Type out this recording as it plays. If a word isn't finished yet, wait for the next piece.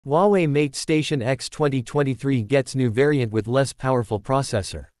Huawei MateStation X 2023 gets new variant with less powerful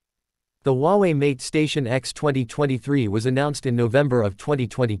processor. The Huawei MateStation X 2023 was announced in November of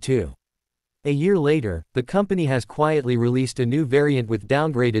 2022. A year later, the company has quietly released a new variant with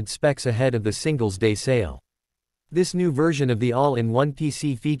downgraded specs ahead of the Singles' Day sale. This new version of the all-in-one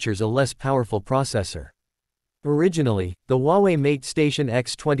PC features a less powerful processor. Originally, the Huawei MateStation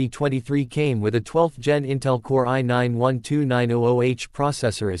X 2023 came with a 12th Gen Intel Core i9-12900H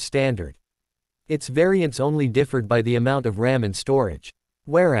processor as standard. Its variants only differed by the amount of RAM and storage.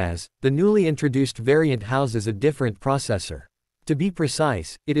 Whereas, the newly introduced variant houses a different processor. To be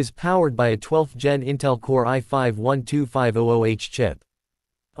precise, it is powered by a 12th Gen Intel Core i5-12500H chip.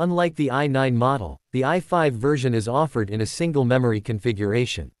 Unlike the i9 model, the i5 version is offered in a single memory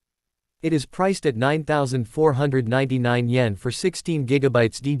configuration. It is priced at 9,499 yen for 16 GB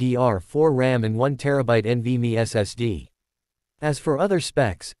DDR4 RAM and 1 TB NVMe SSD. As for other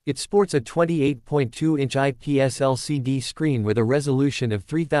specs, it sports a 28.2-inch IPS LCD screen with a resolution of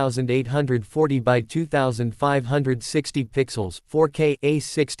 3840 by 2560 pixels, 4K, a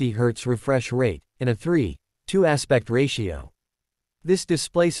 60 Hz refresh rate, and a 3:2 aspect ratio. This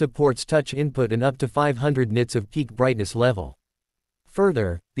display supports touch input and up to 500 nits of peak brightness level.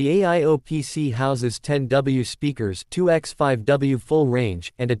 Further, the AIO PC houses 10W speakers, 2x5W full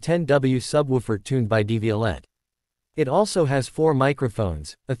range, and a 10W subwoofer tuned by dviolet. It also has 4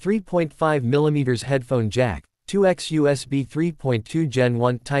 microphones, a 3.5mm headphone jack, 2x USB 3.2 Gen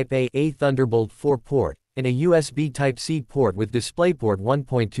 1 Type A Thunderbolt 4 port, and a USB Type-C port with DisplayPort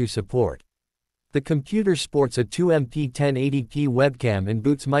 1.2 support. The computer sports a 2MP 1080p webcam and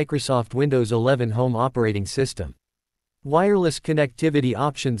boots Microsoft Windows 11 Home operating system. Wireless connectivity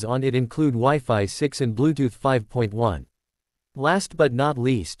options on it include Wi-Fi 6 and Bluetooth 5.1. Last but not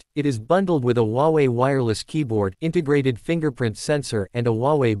least, it is bundled with a Huawei wireless keyboard, integrated fingerprint sensor, and a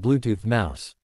Huawei Bluetooth mouse.